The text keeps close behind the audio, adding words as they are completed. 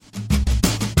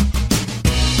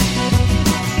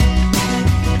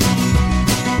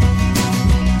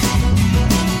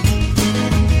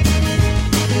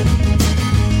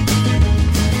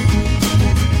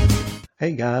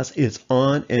Hey guys, it's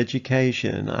On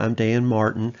Education. I'm Dan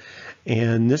Martin,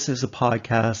 and this is a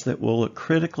podcast that will look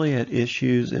critically at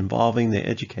issues involving the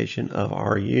education of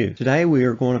our youth. Today we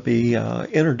are going to be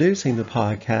introducing the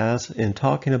podcast and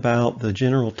talking about the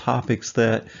general topics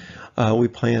that we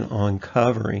plan on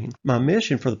covering. My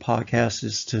mission for the podcast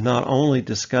is to not only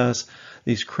discuss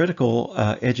these critical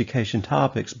education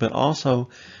topics, but also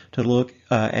to look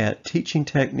at teaching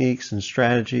techniques and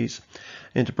strategies,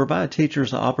 and to provide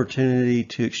teachers the opportunity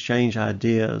to exchange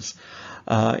ideas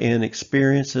and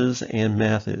experiences and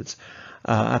methods.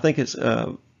 I think it's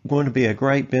going to be a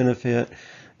great benefit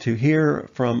to hear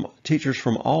from teachers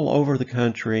from all over the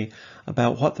country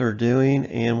about what they're doing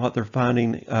and what they're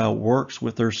finding works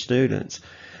with their students.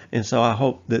 And so I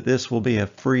hope that this will be a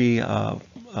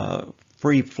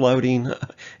free-floating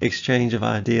exchange of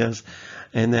ideas,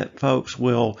 and that folks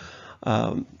will,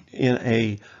 in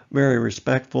a very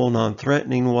respectful,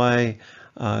 non-threatening way,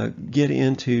 get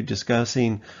into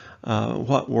discussing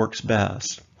what works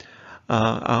best.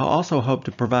 I also hope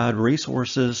to provide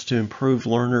resources to improve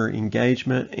learner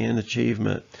engagement and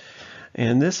achievement.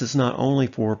 And this is not only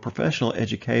for professional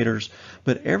educators,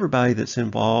 but everybody that's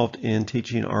involved in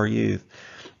teaching our youth,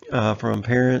 from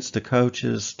parents to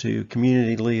coaches to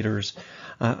community leaders.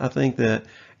 I think that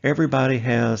everybody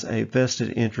has a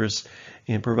vested interest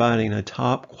in providing a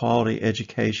top quality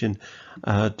education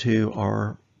to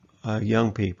our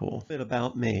young people. A bit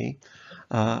about me.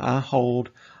 I hold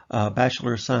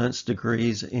Bachelor of Science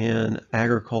degrees in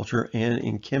agriculture and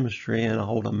in chemistry, and I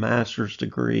hold a master's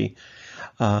degree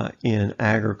in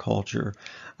agriculture.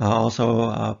 I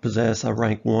also possess a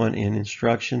rank 1 in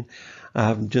instruction.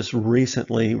 I've just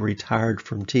recently retired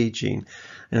from teaching,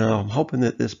 and I'm hoping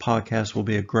that this podcast will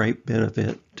be a great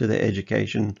benefit to the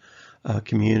education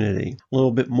community. A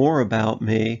little bit more about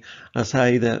me. I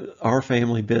say that our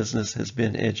family business has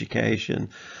been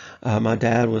education. My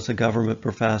dad was a government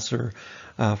professor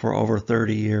for over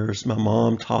 30 years. My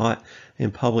mom taught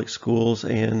in public schools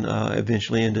and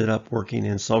eventually ended up working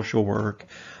in social work,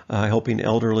 helping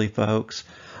elderly folks.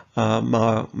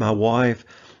 My wife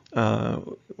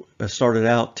started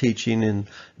out teaching in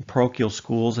parochial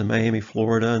schools in Miami,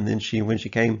 Florida, and then when she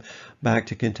came back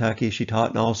to Kentucky, she taught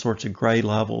in all sorts of grade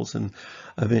levels and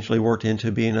eventually worked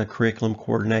into being a curriculum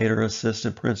coordinator,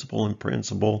 assistant principal, and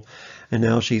principal. And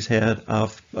now she's head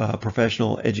of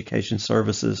professional education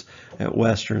services at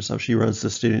Western. So she runs the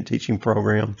student teaching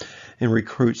program and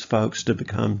recruits folks to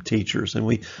become teachers. And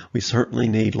we certainly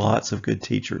need lots of good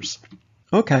teachers.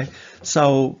 Okay,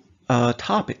 so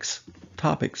topics.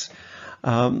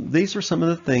 These are some of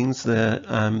the things that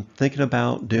I'm thinking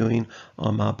about doing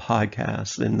on my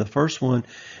podcast. And the first one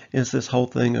is this whole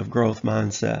thing of growth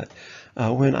mindset.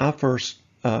 When I first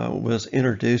was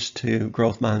introduced to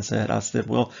growth mindset, I said,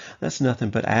 well, that's nothing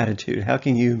but attitude. How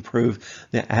can you improve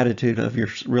the attitude of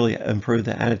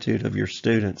your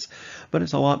students? But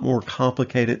it's a lot more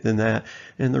complicated than that.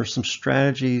 And there's some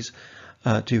strategies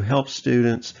to help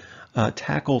students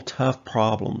tackle tough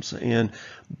problems. And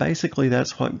basically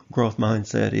that's what growth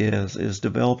mindset is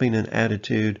developing an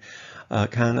attitude,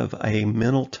 kind of a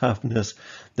mental toughness,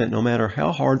 that no matter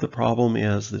how hard the problem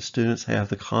is, the students have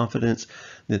the confidence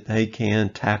that they can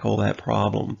tackle that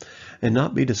problem and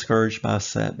not be discouraged by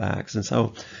setbacks. And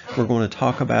so we're going to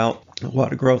talk about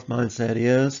what a growth mindset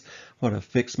is, what a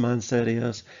fixed mindset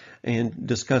is, and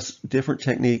discuss different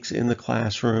techniques in the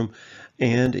classroom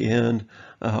and in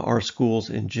our schools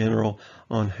in general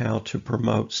on how to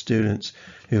promote students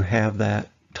who have that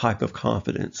type of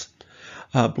confidence.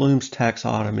 Bloom's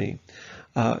taxonomy.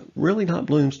 Really not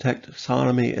Bloom's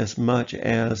taxonomy as much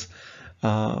as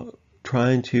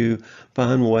trying to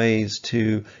find ways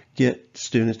to get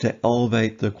students to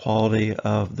elevate the quality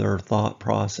of their thought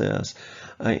process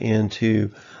and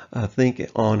to think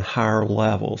on higher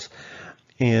levels.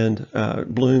 And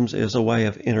Bloom's is a way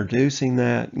of introducing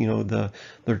that, the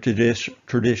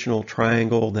traditional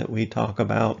triangle that we talk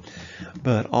about.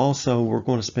 But also we're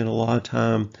going to spend a lot of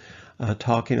time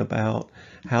talking about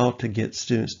how to get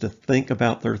students to think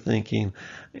about their thinking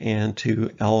and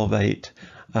to elevate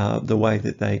the way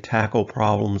that they tackle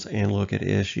problems and look at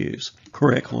issues.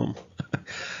 Curriculum.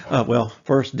 Well,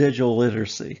 first, digital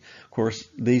literacy. Of course,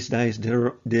 these days,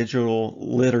 digital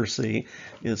literacy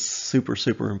is super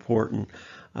important.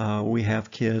 We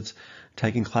have kids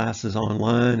taking classes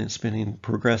online and spending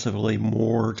progressively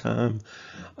more time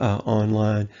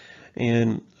online.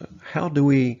 And how do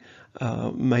we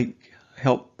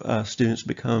help students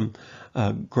become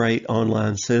great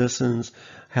online citizens?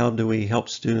 How do we help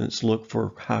students look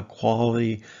for high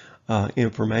quality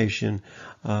information?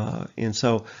 And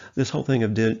so this whole thing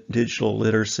of digital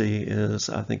literacy is,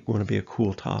 I think, going to be a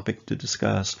cool topic to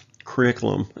discuss.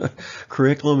 curriculum.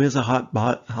 Curriculum is a hot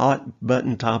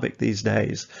button topic these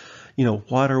days.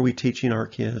 What are we teaching our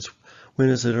kids? When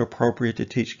is it appropriate to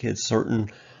teach kids certain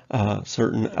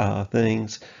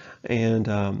things?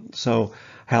 And so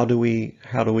how do we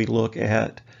look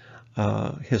at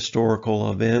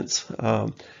historical events?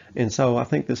 And so I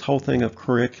think this whole thing of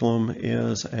curriculum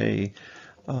is a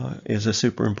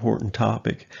super important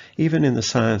topic. Even in the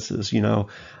sciences,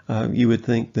 you would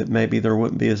think that maybe there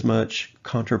wouldn't be as much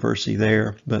controversy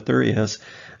there, but there is.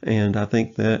 And I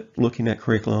think that looking at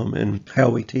curriculum and how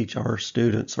we teach our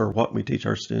students, or what we teach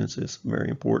our students, is very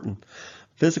important.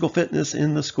 Physical fitness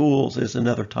in the schools is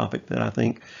another topic that I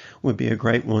think would be a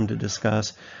great one to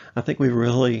discuss. I think we've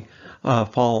really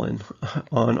fallen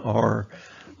on our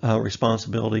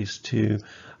responsibilities to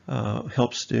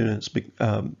help students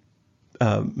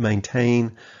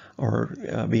maintain or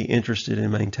be interested in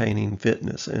maintaining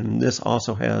fitness. And this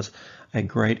also has a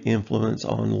great influence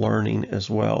on learning as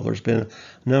well. There's been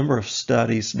a number of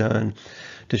studies done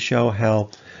to show how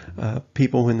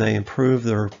people, when they improve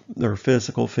their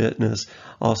physical fitness,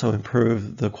 also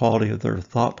improve the quality of their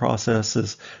thought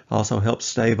processes, also help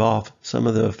stave off some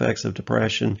of the effects of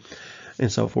depression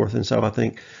and so forth. And so I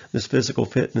think this physical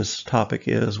fitness topic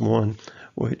is one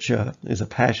which is a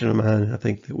passion of mine, and I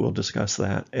think that we'll discuss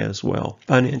that as well.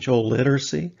 Financial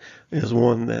literacy is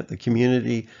one that the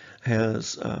community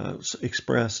has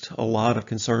expressed a lot of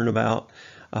concern about,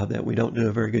 that we don't do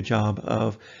a very good job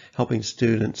of helping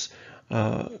students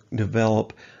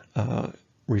develop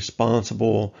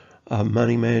responsible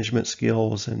money management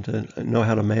skills, and to know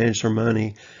how to manage their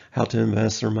money, how to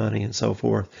invest their money, and so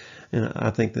forth. And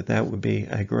I think that would be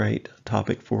a great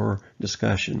topic for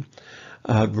discussion.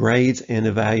 Grades and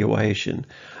evaluation.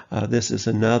 This is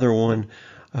another one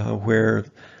where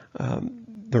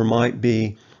there might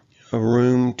be a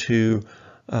room to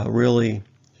really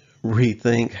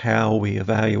rethink how we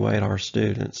evaluate our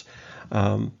students.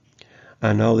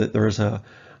 I know that there's a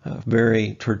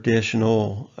very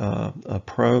traditional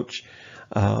approach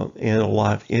and a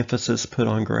lot of emphasis put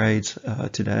on grades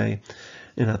today.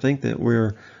 And I think that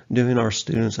we're doing our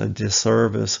students a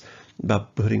disservice by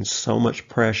putting so much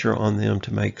pressure on them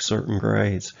to make certain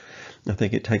grades. I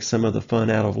think it takes some of the fun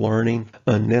out of learning,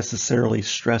 unnecessarily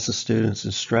stresses students,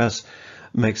 and stress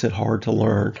makes it hard to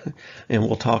learn. And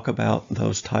we'll talk about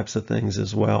those types of things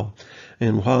as well.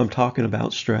 And while I'm talking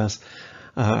about stress,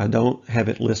 I don't have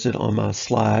it listed on my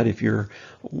slide if you're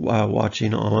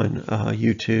watching on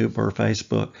YouTube or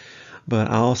Facebook, but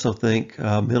I also think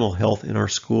mental health in our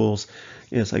schools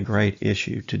is a great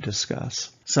issue to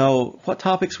discuss. So what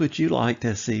topics would you like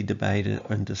to see debated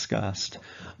and discussed?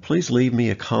 Please leave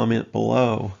me a comment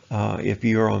below if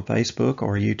you are on Facebook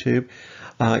or YouTube.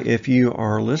 If you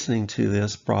are listening to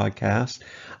this broadcast,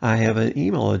 I have an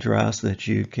email address that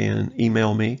you can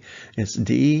email me. It's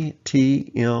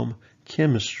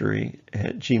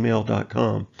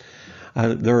dtmchemistry@gmail.com.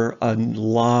 There are a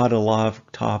lot of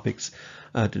topics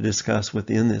to discuss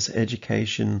within this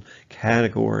education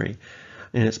category.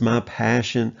 And it's my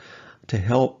passion to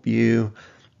help you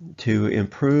to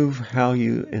improve how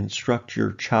you instruct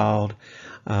your child,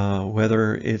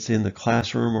 whether it's in the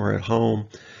classroom or at home,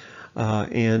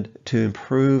 and to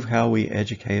improve how we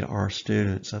educate our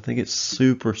students. I think it's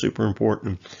super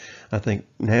important. I think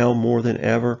now more than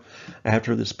ever,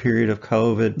 after this period of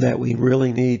COVID, that we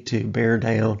really need to bear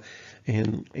down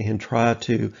and try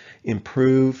to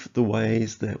improve the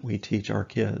ways that we teach our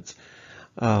kids.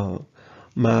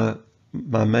 My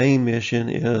main mission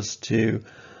is to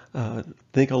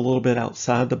think a little bit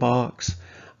outside the box,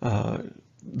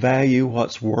 value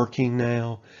what's working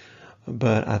now,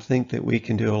 but I think that we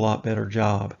can do a lot better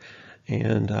job.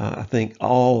 And I think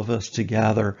all of us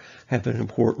together have an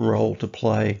important role to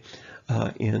play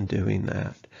in doing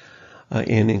that.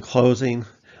 And in closing,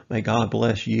 may God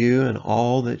bless you and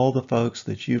all the folks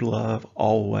that you love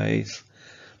always.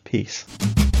 Peace.